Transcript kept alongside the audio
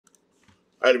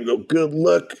All right, we go. Good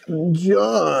luck,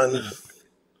 John.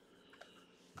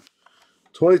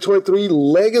 2023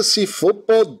 Legacy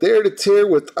Football Dare to Tear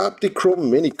with Optichrome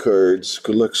mini cards.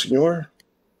 Good luck, senor.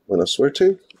 Buena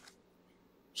suerte.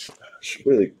 Should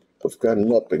really have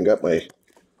gotten up and got my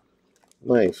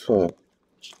knife, huh?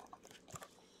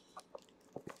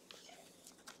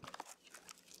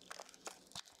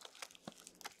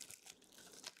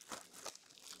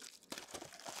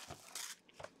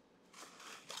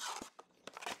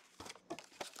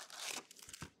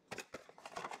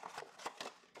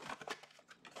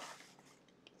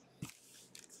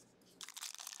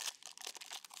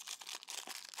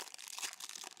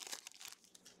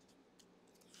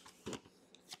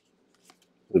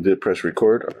 We did press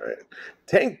record. All right.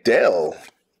 Tank Dell.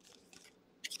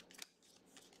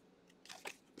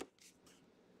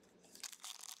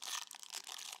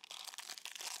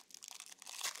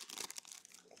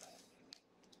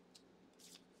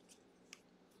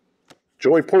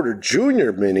 Joey Porter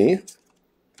Jr. mini.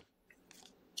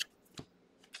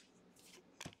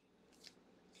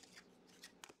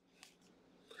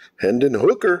 Hendon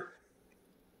Hooker.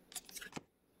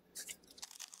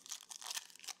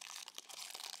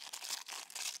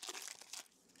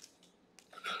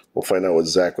 We'll find out what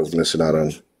Zach was missing out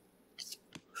on.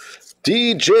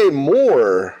 DJ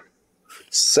Moore.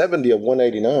 70 of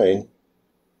 189.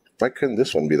 Why couldn't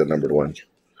this one be the numbered one?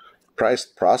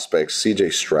 Priced prospects,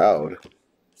 CJ Stroud.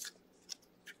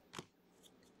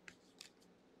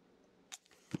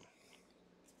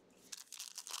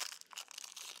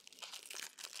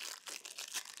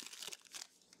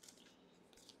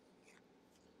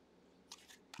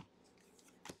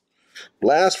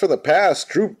 Blast for the Past,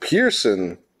 Drew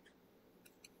Pearson.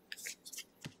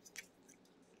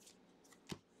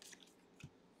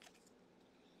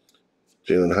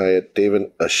 Jalen Hyatt,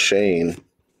 David Ashane.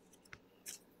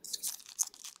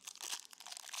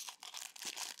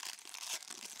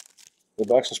 The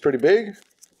box is pretty big.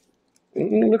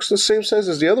 Looks the same size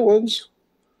as the other ones.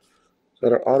 Is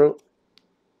that our auto?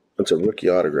 It's a rookie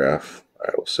autograph. All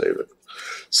right, we'll save it.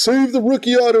 Save the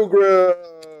rookie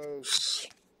autographs.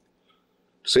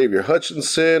 Xavier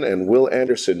Hutchinson and Will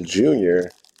Anderson Jr.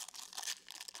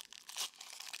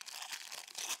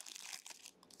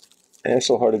 And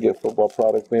so hard to get football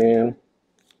product, man.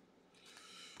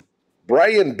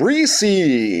 Brian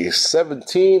Breesy,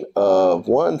 17 of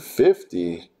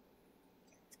 150.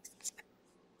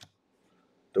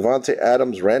 Devontae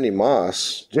Adams, Randy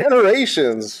Moss.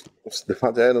 Generations.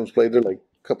 Devontae Adams played there like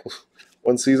a couple,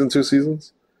 1 season, 2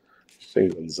 seasons. Shane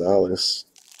Gonzalez.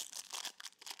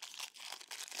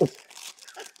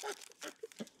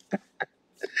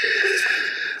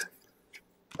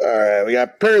 All right, we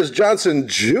got Paris Johnson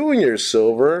Jr.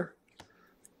 silver,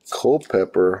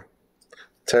 Culpepper,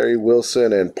 Terry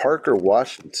Wilson, and Parker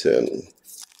Washington.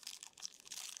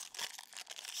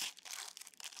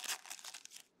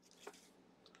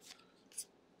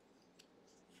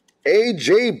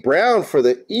 A.J. Brown for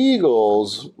the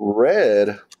Eagles,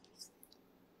 red,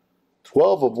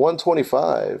 12 of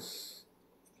 125.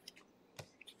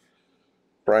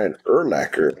 Brian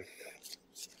Urlacher.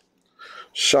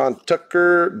 Sean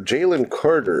Tucker, Jalen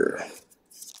Carter.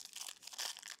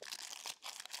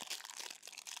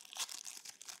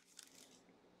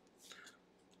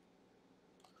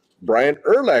 Brian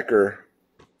Urlacher,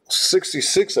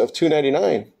 66 of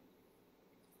 299.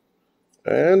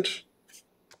 And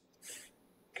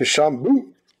Keyshawn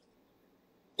Boot,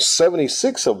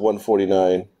 76 of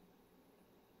 149.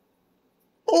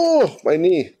 Oh, my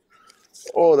knee.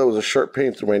 Oh, that was a sharp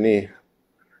pain through my knee.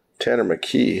 Tanner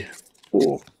McKee.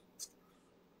 Ooh.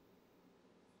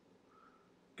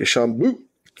 Keyshawn Boot.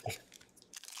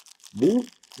 Boot.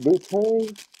 Boot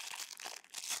time.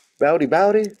 Bowdy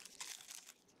Bowdy.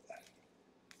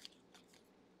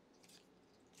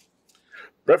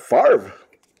 Brett Favre.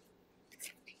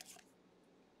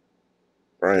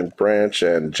 Brian Branch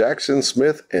and Jackson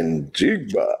Smith and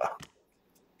Jigba.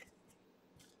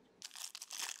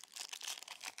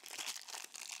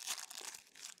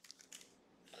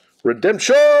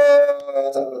 Redemption!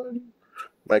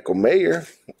 Michael Mayer.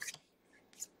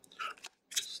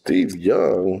 Steve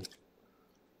Young.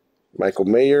 Michael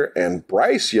Mayer and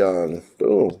Bryce Young.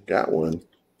 Boom, got one.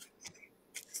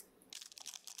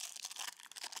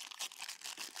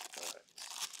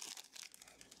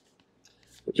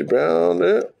 Reggie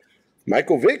Brown,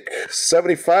 Michael Vick,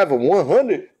 75 of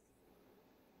 100.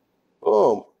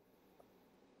 Boom.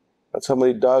 That's how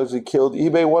many dogs he killed.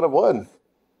 eBay 1 of 1.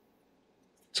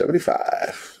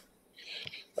 75.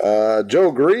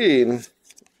 Joe Green.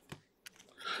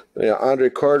 Andre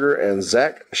Carter and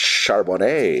Zach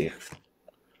Charbonnet.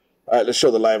 All right, let's show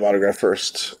the live autograph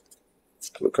first.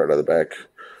 Look card on the back.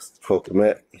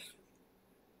 Pokemon.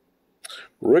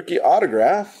 Rookie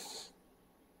autograph.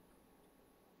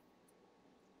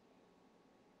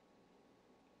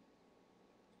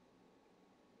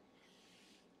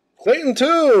 Clayton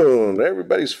Tune,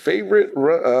 everybody's favorite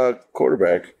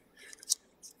quarterback.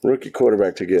 Rookie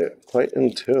quarterback to get.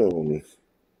 Clayton Tune.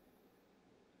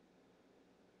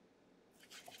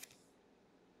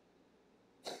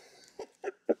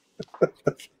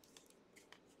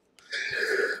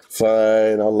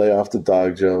 Fine, I'll lay off the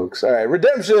dog jokes. All right,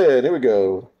 redemption. Here we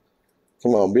go.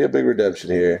 Come on, be a big redemption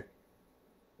here.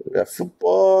 We got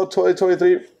football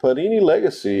 2023 Panini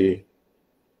Legacy.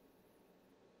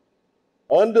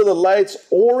 Under the Lights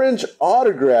orange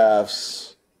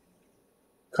autographs.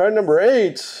 Card number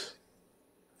 8.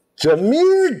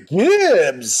 Jahmyr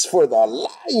Gibbs for the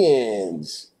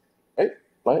Lions. Right?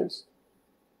 Lions?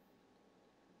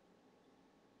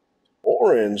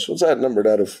 Orange. What's that numbered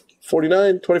out of?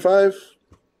 49? 25?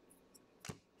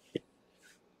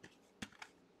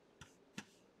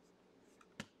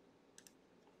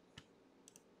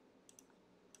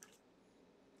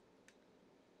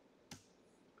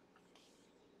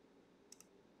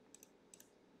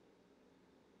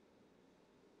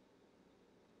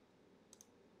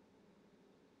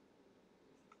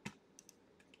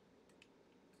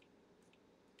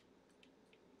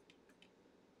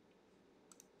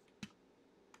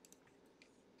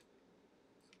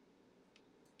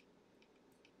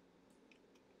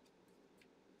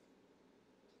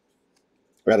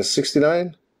 Got a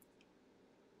 69.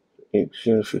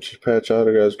 Feature patch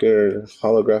autographs, get a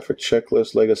holographic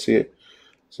checklist, legacy.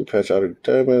 See patch autograph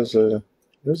diamonds.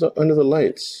 There's Under the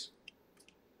Lights.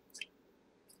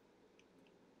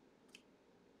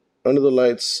 Under the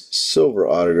Lights silver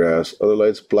autographs. Other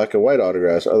Lights black and white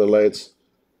autographs. Other Lights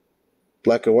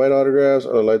black and white autographs.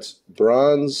 Other Lights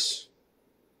bronze,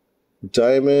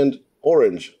 diamond,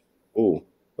 orange. Ooh,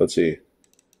 let's see.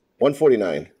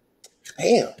 149.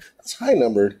 Damn, that's high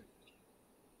numbered.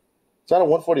 It's out of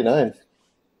 149.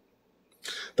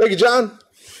 Thank you, John.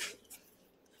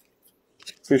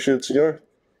 Appreciate it, senor.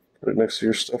 Put it next to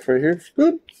your stuff right here.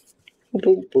 Good.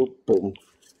 Boom, boom, boom.